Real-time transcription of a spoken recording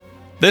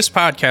This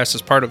podcast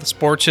is part of the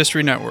Sports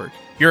History Network,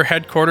 your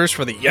headquarters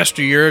for the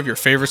yesteryear of your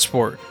favorite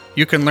sport.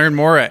 You can learn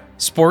more at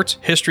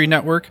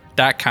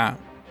sportshistorynetwork.com.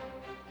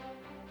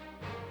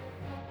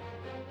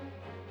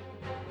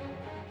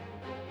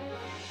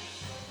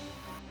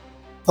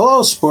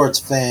 Hello, sports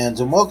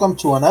fans, and welcome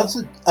to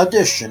another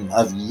edition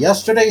of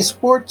Yesterday's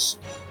Sports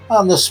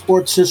on the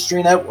Sports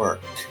History Network.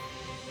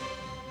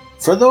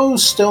 For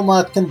those still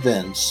not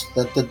convinced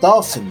that the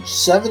Dolphins'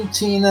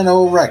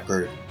 17-0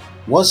 record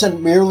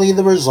wasn't merely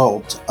the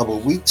result of a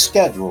weak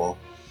schedule,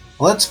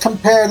 let's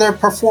compare their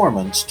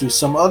performance to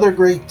some other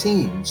great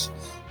teams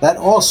that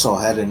also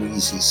had an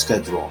easy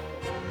schedule.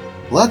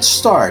 Let's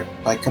start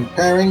by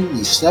comparing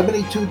the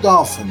 72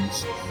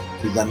 Dolphins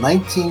to the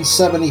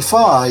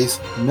 1975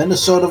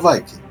 Minnesota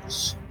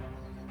Vikings.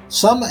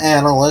 Some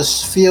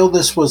analysts feel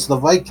this was the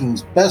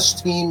Vikings'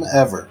 best team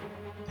ever.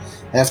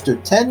 After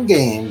 10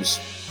 games,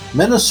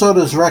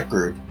 Minnesota's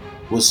record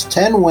was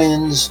 10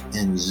 wins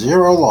and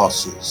 0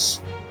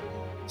 losses.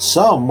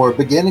 Some were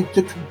beginning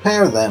to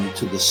compare them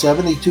to the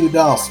 72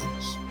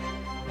 Dolphins.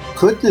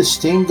 Could this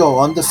team go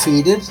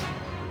undefeated?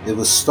 It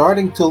was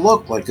starting to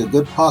look like a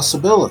good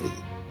possibility.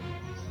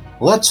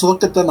 Let's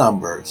look at the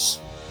numbers.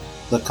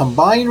 The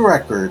combined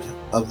record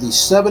of the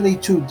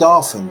 72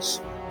 Dolphins'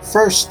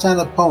 first 10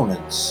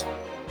 opponents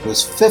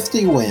was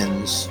 50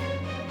 wins,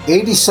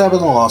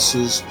 87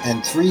 losses,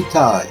 and 3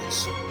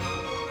 ties.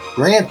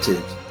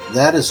 Granted,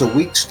 that is a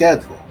weak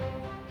schedule,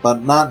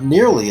 but not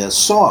nearly as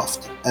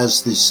soft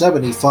as the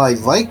 75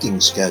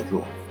 Vikings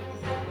schedule.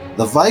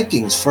 The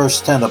Vikings'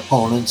 first 10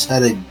 opponents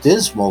had a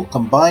dismal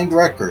combined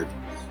record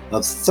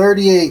of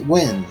 38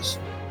 wins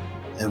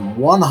and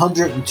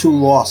 102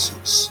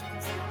 losses.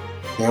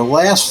 Their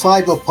last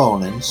 5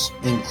 opponents,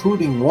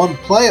 including one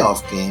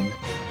playoff game,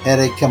 had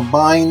a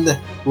combined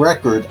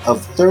record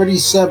of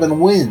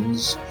 37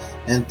 wins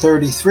and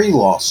 33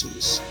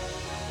 losses.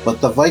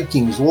 But the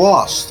Vikings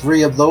lost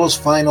 3 of those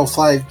final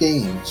 5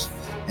 games,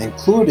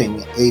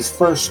 including a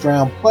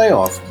first-round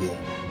playoff game.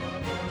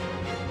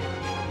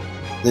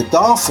 The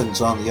Dolphins,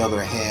 on the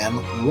other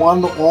hand,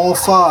 won all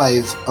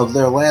 5 of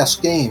their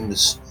last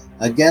games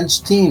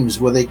against teams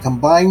with a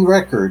combined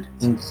record,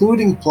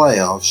 including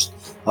playoffs,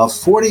 of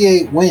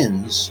 48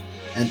 wins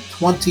and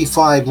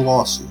 25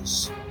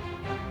 losses.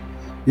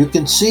 You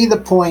can see the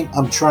point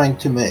I'm trying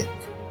to make.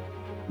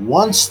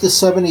 Once the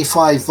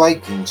 75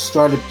 Vikings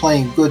started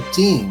playing good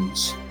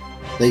teams,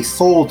 they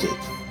folded,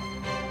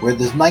 where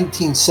the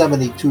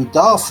 1972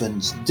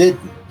 Dolphins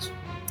didn't.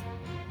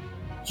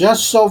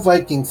 Just so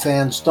Viking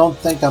fans don't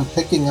think I'm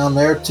picking on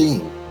their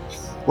team,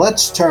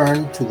 let's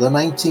turn to the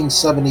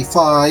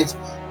 1975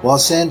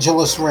 Los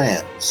Angeles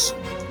Rams.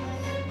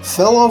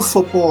 Fellow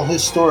football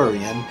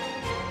historian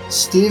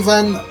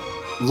Stephen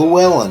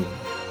Llewellyn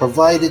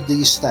provided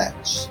these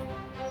stats.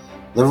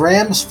 The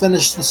Rams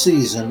finished the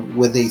season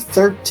with a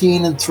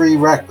 13-3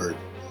 record,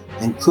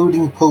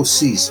 including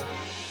postseason.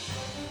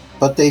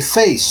 But they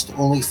faced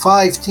only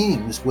 5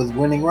 teams with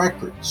winning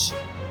records.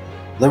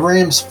 The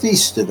Rams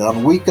feasted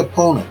on weak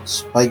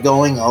opponents by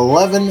going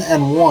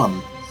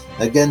 11-1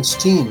 against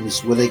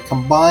teams with a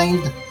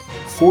combined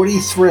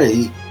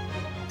 43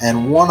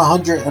 and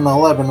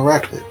 111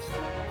 record.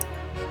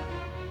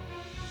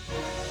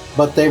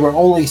 But they were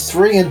only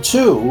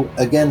 3-2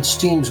 against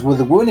teams with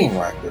winning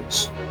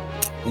records,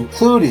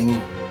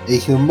 including a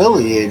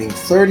humiliating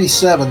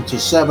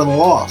 37-7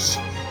 loss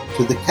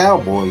to the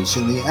Cowboys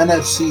in the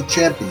NFC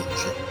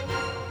Championship.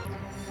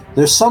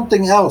 There's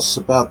something else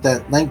about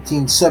that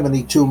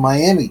 1972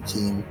 Miami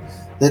team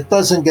that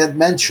doesn't get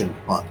mentioned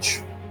much.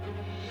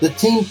 The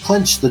team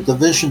clinched the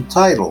division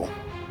title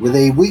with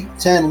a Week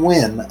 10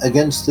 win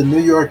against the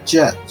New York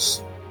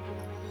Jets.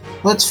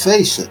 Let's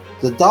face it,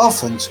 the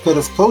Dolphins could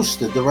have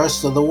coasted the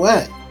rest of the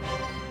way,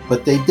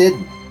 but they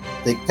didn't.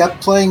 They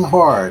kept playing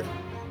hard,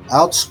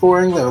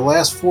 outscoring their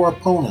last 4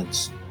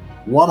 opponents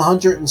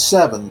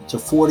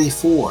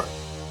 107-44.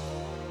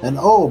 And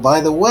oh,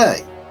 by the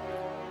way,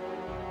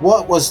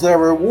 what was their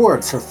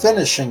reward for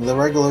finishing the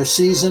regular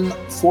season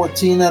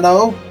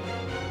 14-0?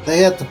 They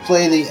had to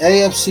play the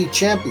AFC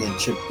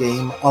Championship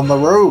game on the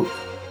road.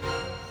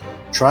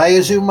 Try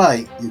as you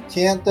might, you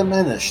can't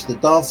diminish the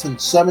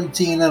Dolphins'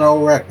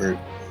 17-0 record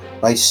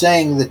by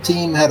saying the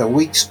team had a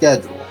weak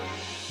schedule.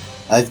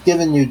 I've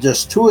given you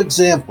just 2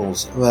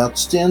 examples of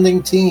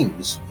outstanding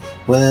teams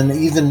with an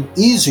even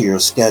easier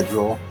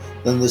schedule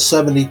than the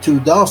 72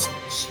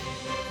 Dolphins.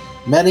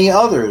 Many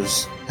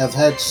others have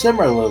had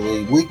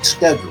similarly weak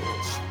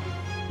schedules.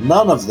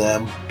 None of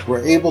them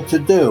were able to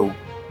do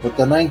what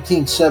the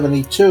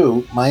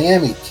 1972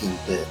 Miami team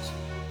did.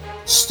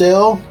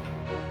 Still,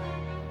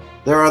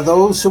 there are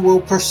those who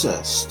will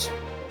persist.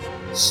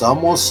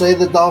 Some will say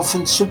the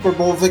Dolphins' Super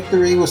Bowl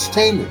victory was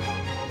tainted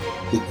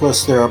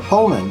because their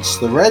opponents,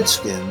 the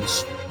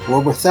Redskins, were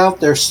without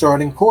their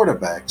starting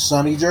quarterback,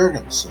 Sonny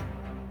Jurgensen.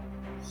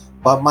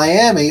 But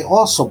Miami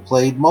also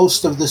played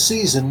most of the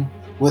season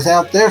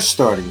without their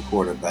starting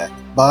quarterback,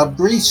 Bob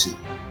Griese.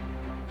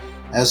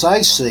 As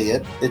I see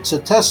it, it's a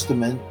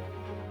testament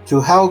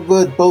to how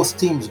good both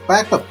teams'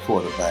 backup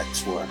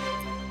quarterbacks were.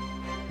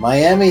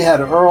 Miami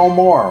had Earl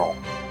Morrall,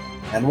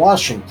 and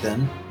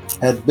Washington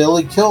had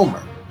Billy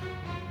Kilmer.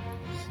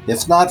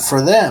 If not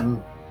for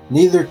them,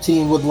 neither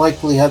team would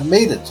likely have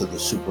made it to the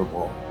Super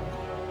Bowl.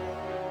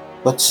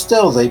 But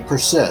still they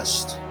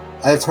persist.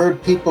 I've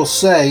heard people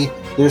say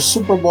their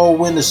Super Bowl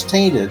win is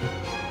tainted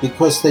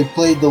because they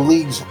played the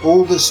league's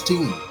oldest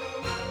team.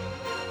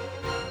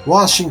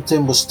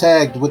 Washington was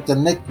tagged with the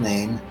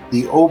nickname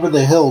the Over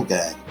the Hill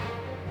Gang.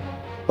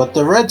 But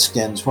the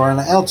Redskins were an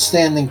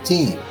outstanding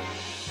team.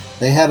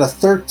 They had a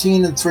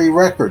 13-3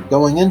 record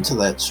going into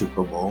that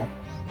Super Bowl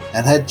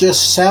and had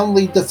just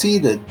soundly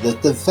defeated the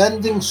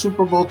defending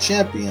Super Bowl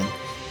champion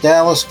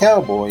Dallas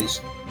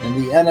Cowboys in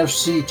the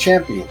NFC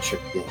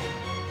Championship game.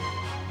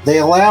 They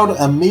allowed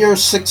a mere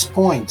 6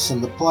 points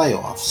in the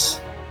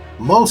playoffs.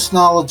 Most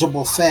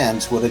knowledgeable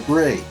fans would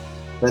agree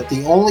that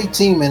the only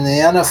team in the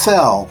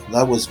NFL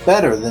that was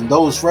better than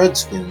those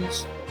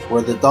Redskins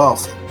were the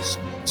Dolphins.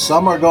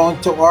 Some are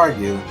going to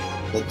argue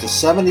that the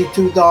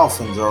 72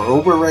 Dolphins are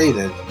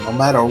overrated no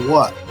matter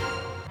what.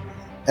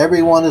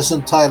 Everyone is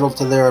entitled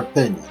to their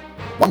opinion.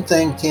 One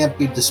thing can't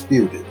be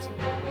disputed.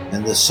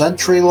 In the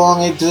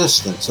century-long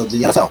existence of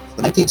the NFL,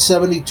 the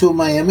 1972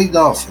 Miami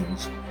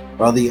Dolphins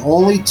are the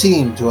only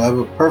team to have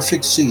a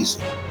perfect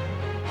season.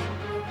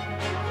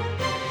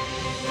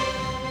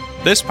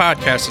 This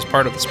podcast is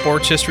part of the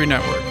Sports History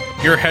Network,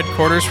 your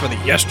headquarters for the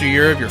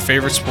yesteryear of your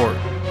favorite sport.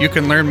 You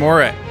can learn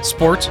more at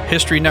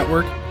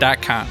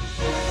sportshistorynetwork.com.